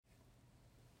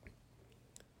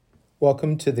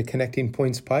Welcome to the Connecting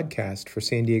Points podcast for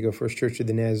San Diego First Church of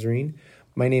the Nazarene.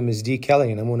 My name is Dee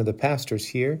Kelly, and I'm one of the pastors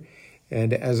here.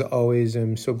 And as always,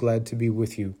 I'm so glad to be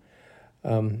with you.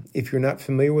 If you're not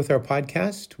familiar with our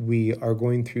podcast, we are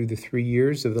going through the 3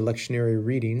 years of the lectionary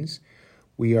readings.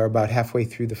 We are about halfway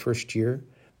through the first year,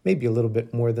 maybe a little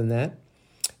bit more than that.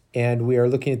 And we are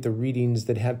looking at the readings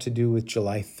that have to do with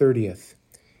July 30th.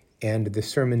 And the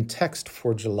sermon text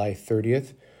for July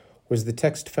 30th was the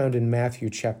text found in Matthew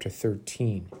chapter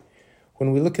 13.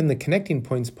 When we look in the Connecting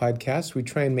Points podcast, we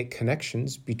try and make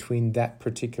connections between that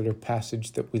particular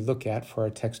passage that we look at for our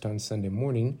text on Sunday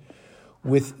morning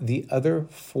with the other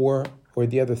four or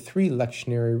the other three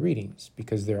lectionary readings,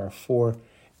 because there are 4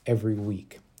 every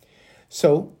week.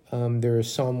 So there is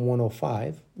Psalm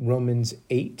 105, Romans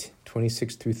 8,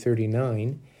 26 through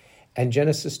 39, and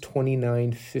Genesis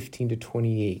 29, 15 to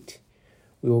 28.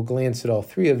 We will glance at all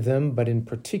 3 of them, but in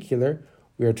particular,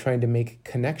 we are trying to make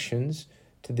connections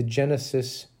to the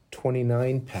Genesis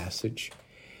 29 passage.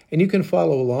 And you can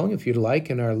follow along, if you'd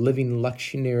like, in our Living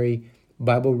Lectionary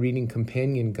Bible Reading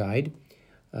Companion Guide.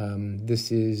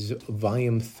 This is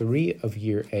Volume 3 of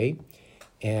Year A,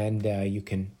 and you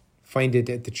can find it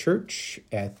at the church,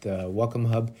 at the Welcome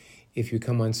Hub, if you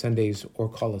come on Sundays, or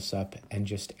call us up and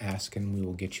just ask, and we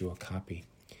will get you a copy.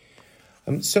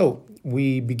 So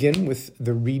we begin with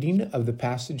the reading of the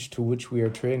passage to which we are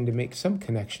trying to make some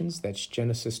connections. That's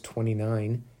Genesis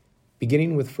 29,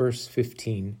 beginning with verse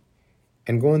 15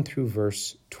 and going through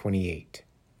verse 28.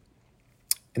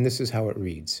 And this is how it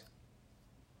reads.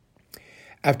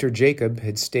 After Jacob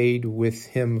had stayed with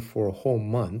him for a whole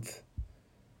month,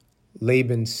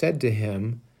 Laban said to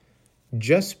him,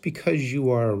 "Just because you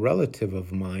are a relative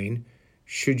of mine,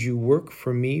 should you work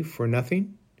for me for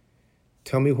nothing?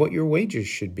 Tell me what your wages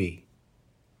should be."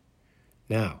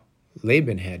 Now,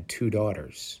 Laban had 2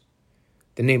 daughters.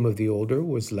 The name of the older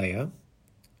was Leah,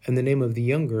 and the name of the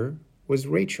younger was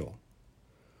Rachel.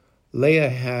 Leah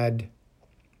had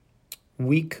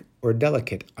weak or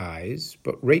delicate eyes,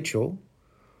 but Rachel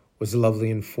was lovely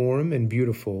in form and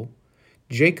beautiful.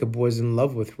 Jacob was in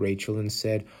love with Rachel and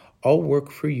said, "I'll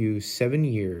work for you 7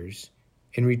 years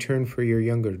in return for your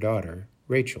younger daughter,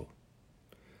 Rachel."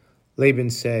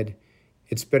 Laban said,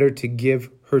 "It's better to give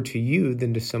her to you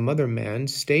than to some other man.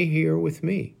 Stay here with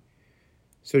me."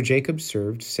 So Jacob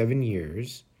served 7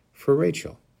 years for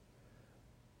Rachel.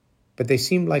 But they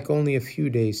seemed like only a few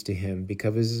days to him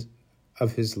because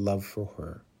of his love for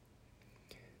her.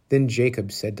 Then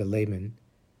Jacob said to Laban,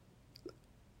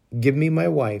 "Give me my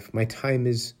wife. My time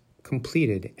is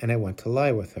completed, and I want to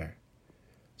lie with her."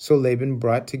 So Laban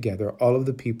brought together all of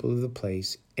the people of the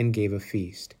place and gave a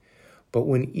feast. But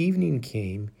when evening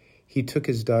came, he took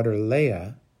his daughter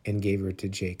Leah and gave her to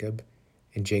Jacob,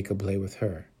 and Jacob lay with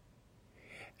her.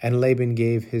 And Laban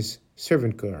gave his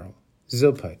servant girl,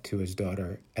 Zilpah, to his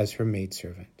daughter as her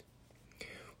maidservant.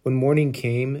 When morning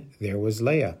came, there was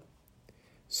Leah.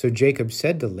 So Jacob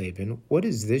said to Laban, "What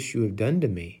is this you have done to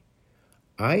me?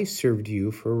 I served you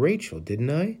for Rachel,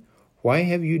 didn't I? Why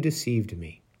have you deceived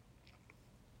me?"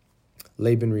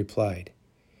 Laban replied,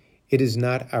 "It is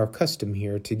not our custom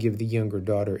here to give the younger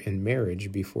daughter in marriage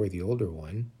before the older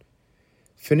one.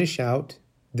 Finish out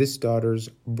this daughter's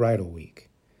bridal week.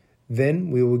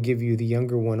 Then we will give you the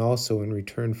younger one also in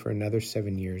return for another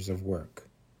 7 years of work."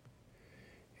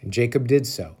 And Jacob did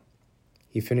so.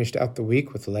 He finished out the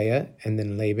week with Leah, and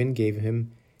then Laban gave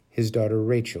him his daughter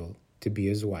Rachel to be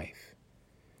his wife.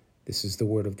 This is the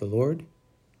word of the Lord,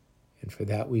 and for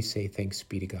that we say thanks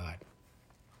be to God.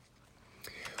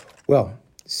 Well,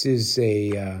 this is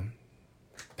a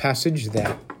passage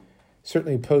that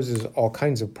certainly poses all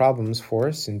kinds of problems for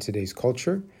us in today's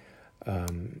culture.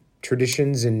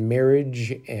 Traditions in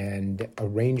marriage and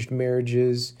arranged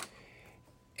marriages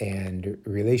and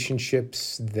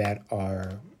relationships that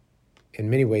are in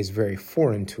many ways very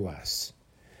foreign to us.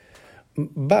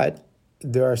 But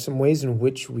there are some ways in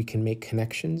which we can make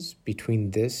connections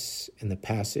between this and the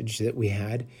passage that we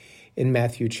had in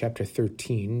Matthew chapter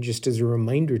 13. Just as a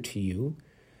reminder to you,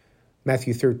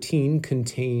 Matthew 13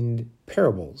 contained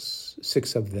parables,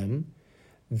 6 of them,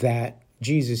 that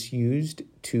Jesus used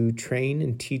to train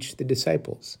and teach the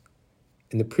disciples.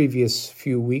 In the previous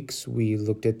few weeks, we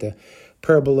looked at the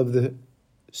parable of the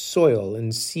soil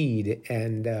and seed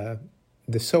and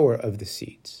the sower of the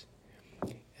seeds.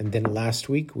 And then last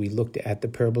week, we looked at the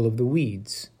parable of the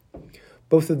weeds.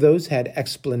 Both of those had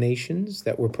explanations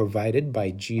that were provided by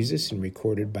Jesus and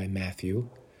recorded by Matthew.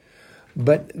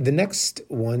 But the next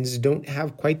ones don't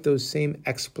have quite those same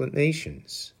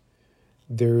explanations.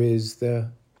 There is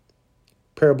the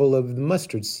parable of the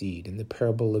mustard seed and the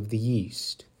parable of the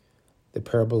yeast. the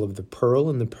parable of the pearl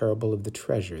and the parable of the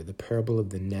treasure, the parable of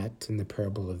the net and the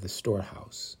parable of the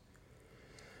storehouse.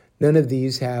 None of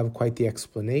these have quite the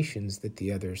explanations that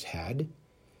the others had,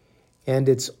 and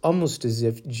it's almost as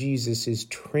if Jesus is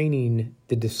training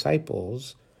the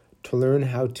disciples to learn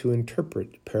how to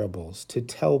interpret parables, to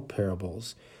tell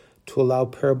parables, to allow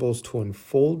parables to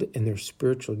unfold in their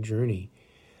spiritual journey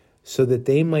so that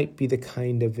they might be the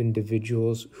kind of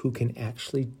individuals who can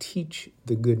actually teach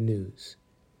the good news.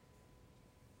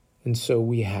 And so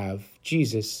we have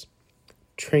Jesus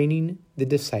training the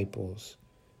disciples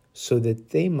so that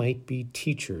they might be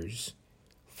teachers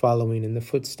following in the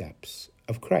footsteps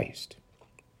of Christ.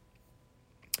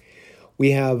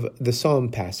 We have the Psalm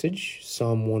passage,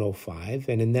 Psalm 105,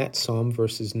 and in that Psalm,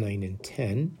 verses 9 and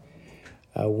 10,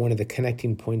 one of the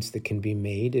connecting points that can be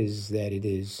made is that it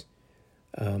is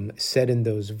said in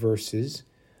those verses,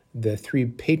 the three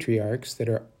patriarchs that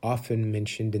are often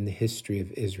mentioned in the history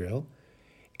of Israel,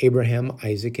 Abraham,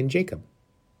 Isaac, and Jacob.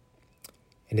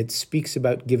 And it speaks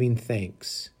about giving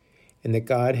thanks and that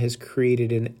God has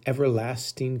created an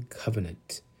everlasting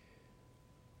covenant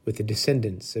with the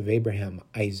descendants of Abraham,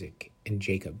 Isaac, and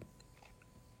Jacob.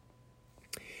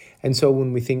 And so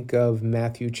when we think of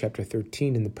Matthew chapter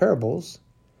 13 in the parables,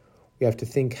 we have to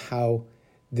think how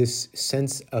this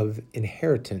sense of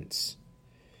inheritance,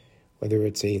 whether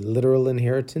it's a literal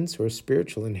inheritance or a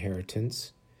spiritual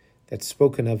inheritance that's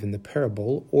spoken of in the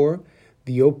parable, or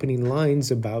the opening lines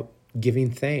about giving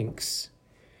thanks,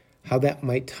 how that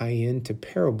might tie into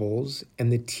parables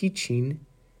and the teaching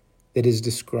that is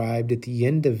described at the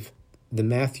end of the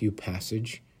Matthew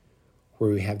passage,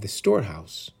 where we have the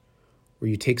storehouse, where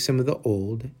you take some of the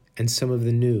old and some of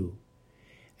the new,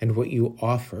 and what you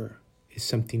offer is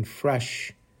something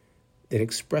fresh that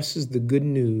expresses the good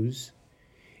news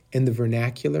in the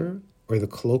vernacular or the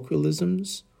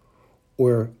colloquialisms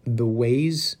or the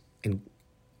ways and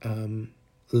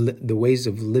the ways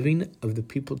of living of the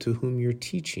people to whom you're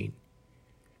teaching.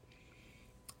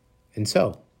 And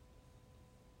so,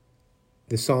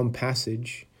 the Psalm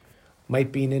passage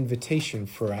might be an invitation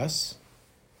for us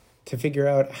to figure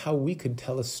out how we could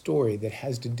tell a story that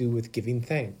has to do with giving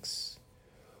thanks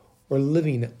or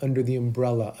living under the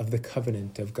umbrella of the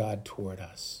covenant of God toward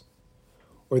us,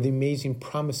 or the amazing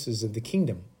promises of the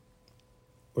kingdom,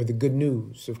 or the good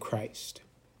news of Christ.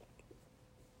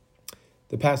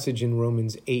 The passage in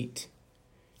Romans 8,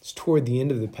 it's toward the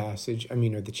end of the passage, or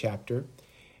the chapter,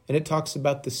 and it talks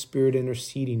about the Spirit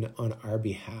interceding on our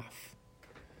behalf.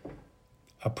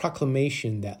 A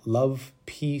proclamation that love,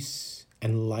 peace,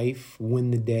 and life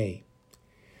win the day.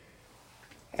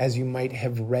 As you might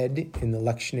have read in the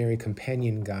Lectionary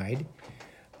Companion Guide,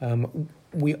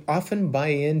 we often buy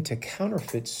into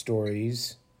counterfeit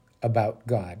stories about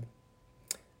God.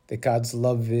 That God's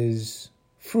love is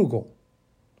frugal.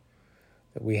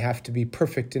 That we have to be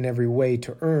perfect in every way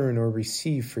to earn or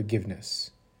receive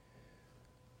forgiveness.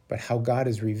 But how God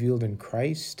is revealed in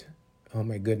Christ, oh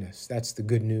my goodness, that's the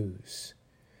good news.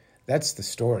 That's the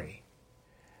story.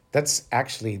 That's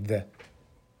actually the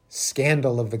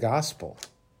scandal of the gospel,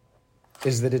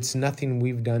 is that it's nothing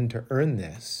we've done to earn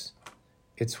this.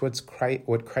 It's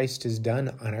what Christ has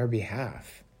done on our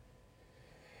behalf.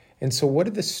 And so what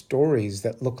are the stories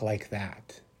that look like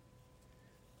that?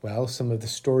 Well, some of the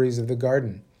stories of the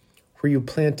garden, where you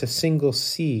plant a single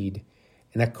seed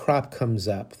and a crop comes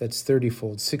up that's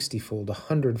 30-fold, 60-fold,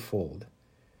 100-fold.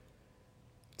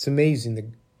 It's amazing the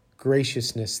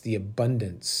graciousness, the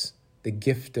abundance, the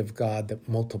gift of God that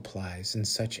multiplies in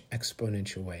such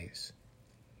exponential ways.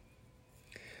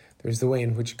 There's the way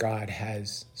in which God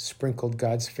has sprinkled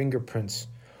God's fingerprints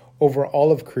over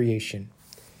all of creation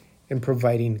in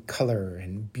providing color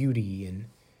and beauty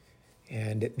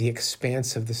and the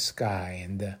expanse of the sky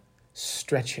and the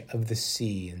stretch of the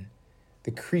sea and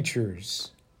the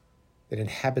creatures that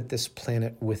inhabit this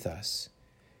planet with us,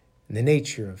 and the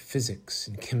nature of physics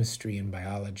and chemistry and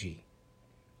biology.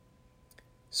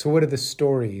 So what are the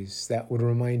stories that would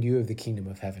remind you of the kingdom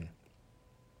of heaven?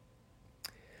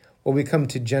 Well, we come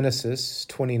to Genesis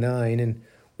 29, and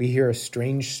we hear a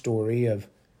strange story of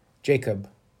Jacob,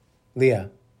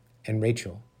 Leah, and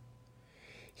Rachel.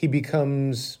 He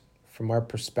becomes, from our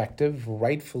perspective,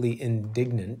 rightfully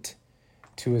indignant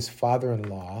to his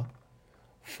father-in-law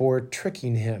for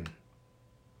tricking him.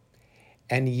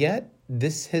 And yet,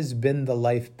 this has been the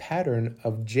life pattern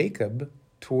of Jacob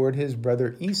toward his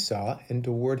brother Esau and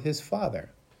toward his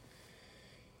father.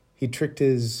 He tricked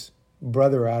his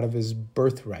brother out of his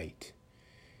birthright.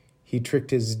 He tricked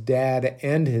his dad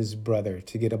and his brother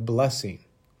to get a blessing.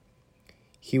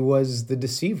 He was the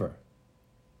deceiver.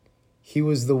 He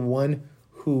was the one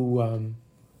who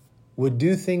would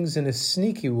do things in a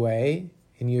sneaky way,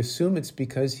 and you assume it's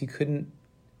because he couldn't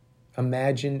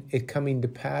imagine it coming to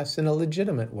pass in a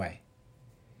legitimate way.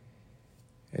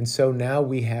 And so now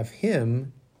we have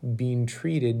him being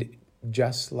treated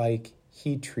just like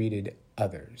he treated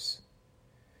others.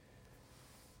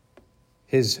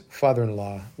 His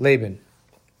father-in-law, Laban,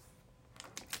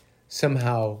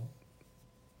 somehow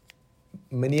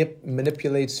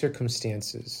manipulates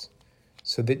circumstances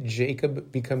so that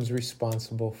Jacob becomes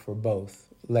responsible for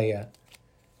both Leah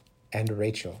and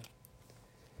Rachel.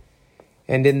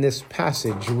 And in this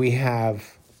passage, we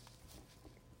have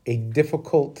a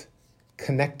difficult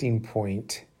connecting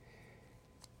point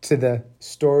to the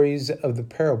stories of the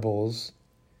parables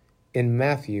in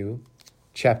Matthew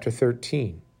chapter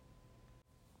 13.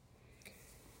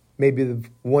 Maybe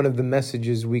one of the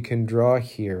messages we can draw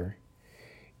here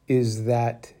is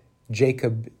that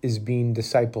Jacob is being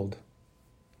discipled,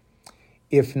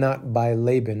 if not by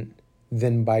Laban,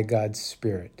 then by God's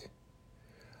Spirit,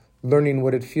 learning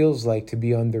what it feels like to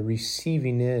be on the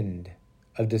receiving end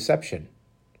of deception,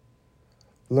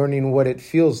 learning what it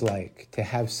feels like to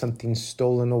have something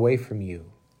stolen away from you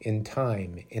in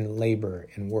time, in labor,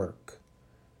 and work,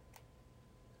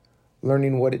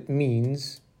 learning what it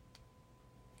means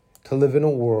to live in a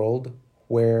world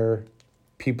where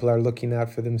people are looking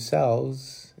out for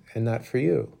themselves and not for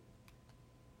you.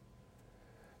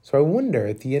 So I wonder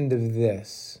at the end of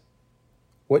this,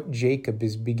 what Jacob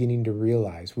is beginning to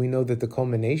realize. We know that the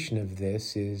culmination of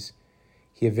this is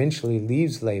he eventually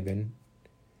leaves Laban,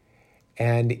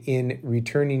 and in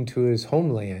returning to his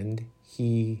homeland,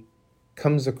 he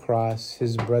comes across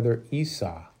his brother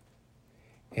Esau,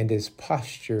 and his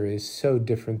posture is so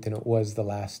different than it was the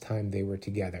last time they were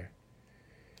together.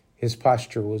 His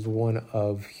posture was one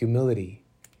of humility,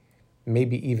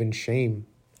 maybe even shame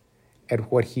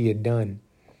at what he had done.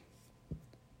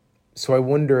 So I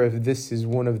wonder if this is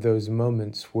one of those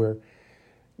moments where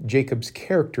Jacob's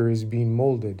character is being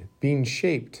molded, being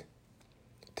shaped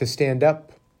to stand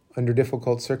up under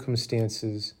difficult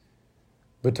circumstances,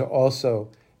 but to also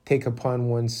take upon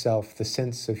oneself the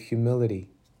sense of humility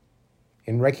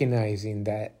in recognizing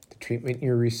that the treatment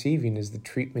you're receiving is the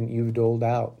treatment you've doled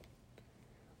out,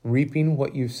 reaping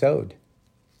what you've sowed,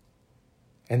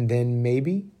 and then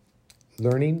maybe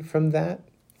learning from that.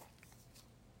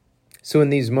 So in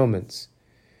these moments,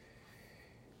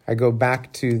 I go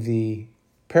back to the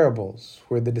parables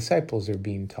where the disciples are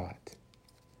being taught.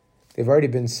 They've already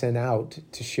been sent out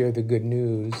to share the good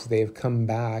news. They have come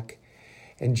back,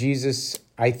 and Jesus,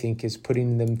 I think, is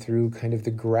putting them through kind of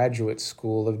the graduate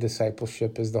school of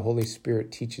discipleship as the Holy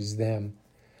Spirit teaches them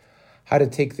how to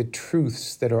take the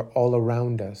truths that are all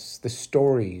around us, the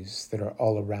stories that are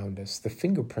all around us, the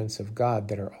fingerprints of God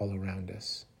that are all around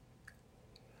us,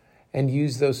 and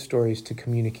use those stories to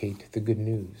communicate the good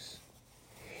news.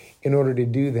 In order to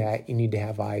do that, you need to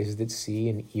have eyes that see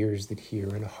and ears that hear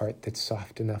and a heart that's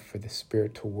soft enough for the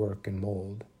Spirit to work and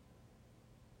mold.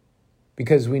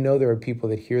 Because we know there are people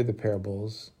that hear the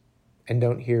parables and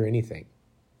don't hear anything.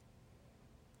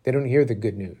 They don't hear the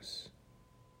good news.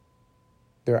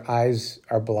 Their eyes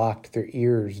are blocked, their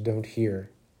ears don't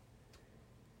hear.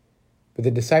 But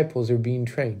the disciples are being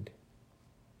trained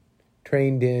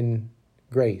in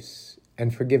grace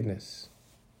and forgiveness,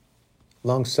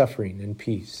 long-suffering and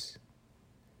peace,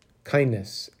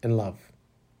 kindness and love.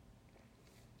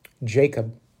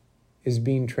 Jacob is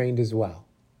being trained as well.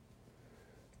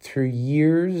 Through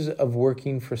years of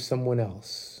working for someone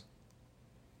else,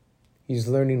 he's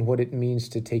learning what it means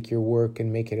to take your work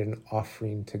and make it an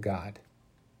offering to God.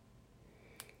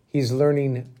 He's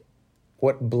learning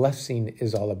what blessing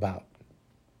is all about.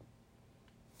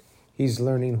 He's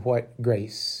learning what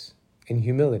grace and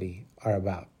humility are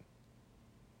about.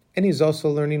 And he's also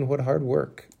learning what hard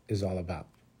work is all about.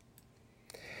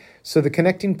 So the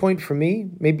connecting point for me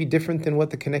may be different than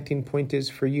what the connecting point is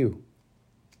for you.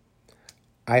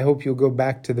 I hope you'll go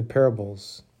back to the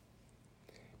parables,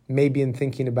 maybe in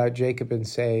thinking about Jacob, and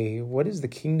say, what is the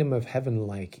kingdom of heaven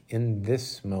like in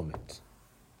this moment?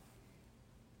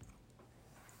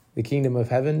 The kingdom of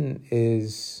heaven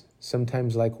is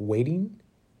sometimes like waiting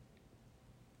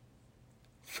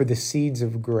for the seeds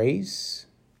of grace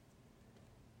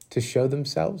to show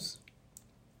themselves.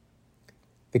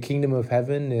 The kingdom of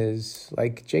heaven is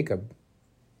like Jacob,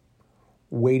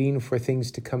 waiting for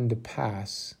things to come to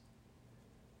pass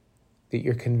that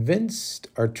you're convinced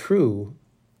are true,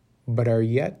 but are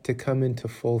yet to come into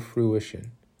full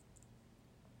fruition.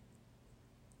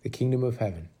 The kingdom of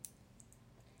heaven.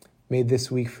 May this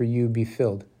week for you be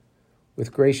filled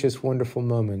with gracious, wonderful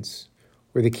moments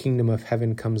where the kingdom of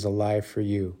heaven comes alive for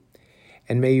you.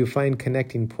 And may you find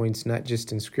connecting points not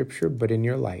just in Scripture, but in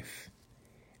your life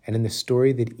and in the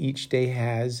story that each day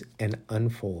has and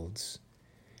unfolds.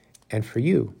 And for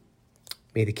you,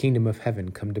 may the kingdom of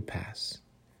heaven come to pass.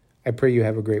 I pray you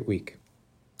have a great week.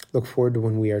 Look forward to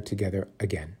when we are together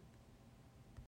again.